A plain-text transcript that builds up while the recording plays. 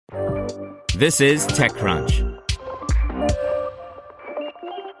This is TechCrunch.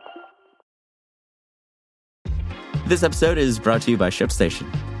 This episode is brought to you by ShipStation.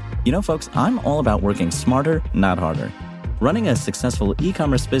 You know, folks, I'm all about working smarter, not harder. Running a successful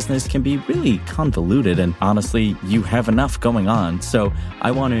e-commerce business can be really convoluted, and honestly, you have enough going on, so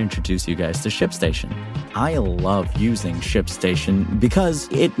I want to introduce you guys to ShipStation. I love using ShipStation because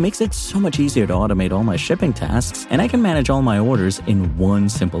it makes it so much easier to automate all my shipping tasks, and I can manage all my orders in one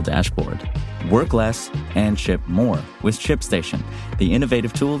simple dashboard. Work less and ship more with ShipStation, the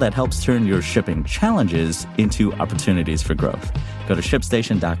innovative tool that helps turn your shipping challenges into opportunities for growth. Go to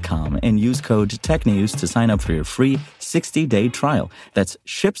ShipStation.com and use code TechNews to sign up for your free 60-day trial. That's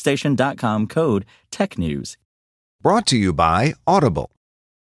ShipStation.com, code TechNews. Brought to you by Audible.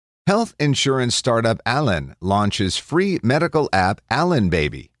 Health insurance startup Alan launches free medical app Alan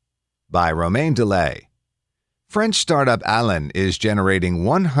Baby by Romain Delay. French startup Alan is generating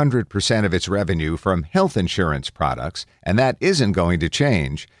 100% of its revenue from health insurance products, and that isn't going to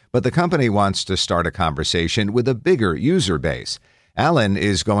change, but the company wants to start a conversation with a bigger user base. Alan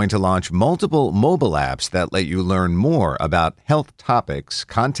is going to launch multiple mobile apps that let you learn more about health topics,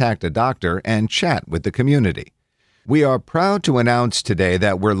 contact a doctor, and chat with the community. We are proud to announce today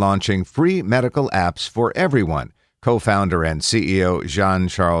that we're launching free medical apps for everyone, co-founder and CEO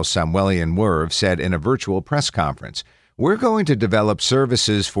Jean-Charles Samuelian Werve said in a virtual press conference. We're going to develop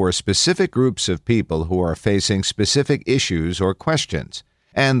services for specific groups of people who are facing specific issues or questions.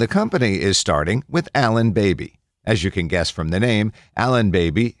 And the company is starting with Alan Baby. As you can guess from the name, Alan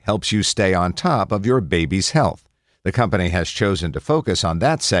Baby helps you stay on top of your baby's health. The company has chosen to focus on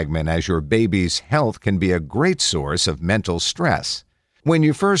that segment as your baby's health can be a great source of mental stress. When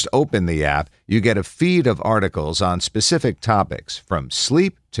you first open the app, you get a feed of articles on specific topics, from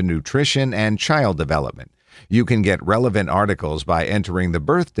sleep to nutrition and child development. You can get relevant articles by entering the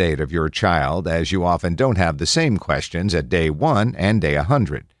birth date of your child, as you often don't have the same questions at day 1 and day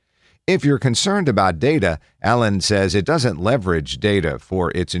 100. If you're concerned about data, Alan says it doesn't leverage data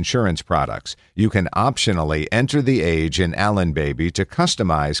for its insurance products. You can optionally enter the age in Alan Baby to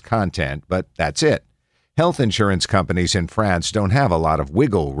customize content, but that's it. Health insurance companies in France don't have a lot of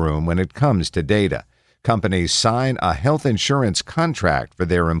wiggle room when it comes to data. Companies sign a health insurance contract for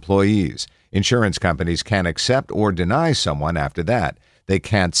their employees. Insurance companies can't accept or deny someone after that. They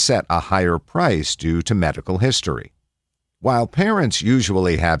can't set a higher price due to medical history. While parents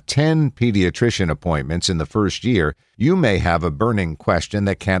usually have 10 pediatrician appointments in the first year, you may have a burning question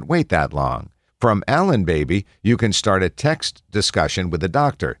that can't wait that long. From Alan Baby, you can start a text discussion with a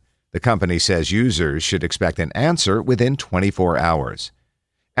doctor. The company says users should expect an answer within 24 hours.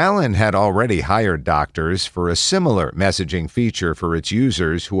 Alan had already hired doctors for a similar messaging feature for its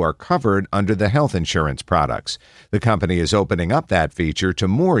users who are covered under the health insurance products. The company is opening up that feature to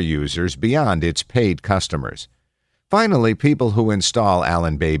more users beyond its paid customers. Finally, people who install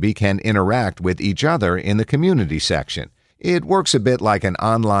Alan Baby can interact with each other in the community section. It works a bit like an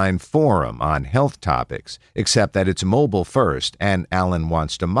online forum on health topics, except that it's mobile first, and Alan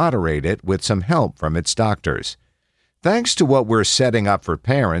wants to moderate it with some help from its doctors. Thanks to what we're setting up for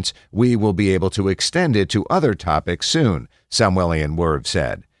parents, we will be able to extend it to other topics soon, Samuelian Werve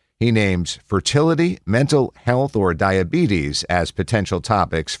said. He names fertility, mental health, or diabetes as potential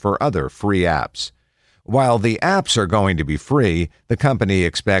topics for other free apps. While the apps are going to be free, the company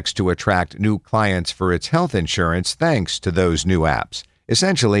expects to attract new clients for its health insurance thanks to those new apps.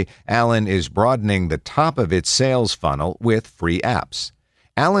 Essentially, Alan is broadening the top of its sales funnel with free apps.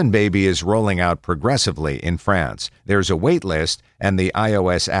 Alan Baby is rolling out progressively in France. There's a wait list, and the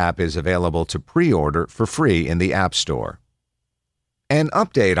iOS app is available to pre-order for free in the App Store. An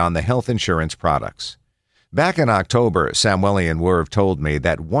update on the health insurance products. Back in October, Samuelian Werve told me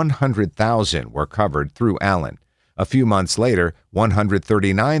that 100,000 were covered through Alan. A few months later,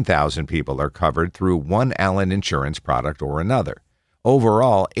 139,000 people are covered through one Alan insurance product or another.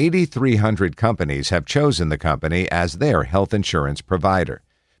 Overall, 8,300 companies have chosen the company as their health insurance provider.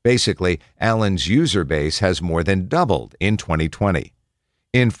 Basically, Alan's user base has more than doubled in 2020.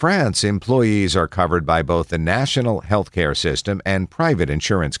 In France, employees are covered by both the national healthcare system and private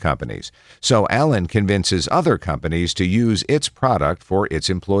insurance companies, so Alan convinces other companies to use its product for its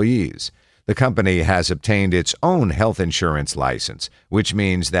employees. The company has obtained its own health insurance license, which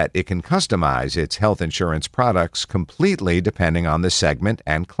means that it can customize its health insurance products completely depending on the segment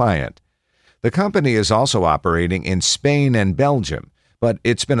and client. The company is also operating in Spain and Belgium, but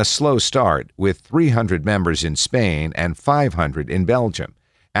it's been a slow start, with 300 members in Spain and 500 in Belgium.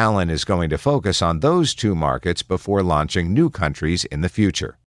 Alan is going to focus on those two markets before launching new countries in the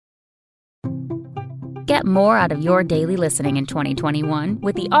future. Get more out of your daily listening in 2021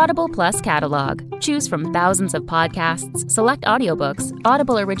 with the Audible Plus catalog. Choose from thousands of podcasts, select audiobooks,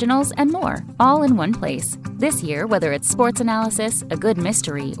 Audible originals, and more, all in one place. This year, whether it's sports analysis, a good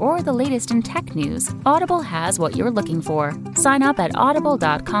mystery, or the latest in tech news, Audible has what you're looking for. Sign up at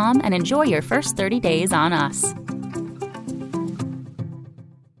audible.com and enjoy your first 30 days on us.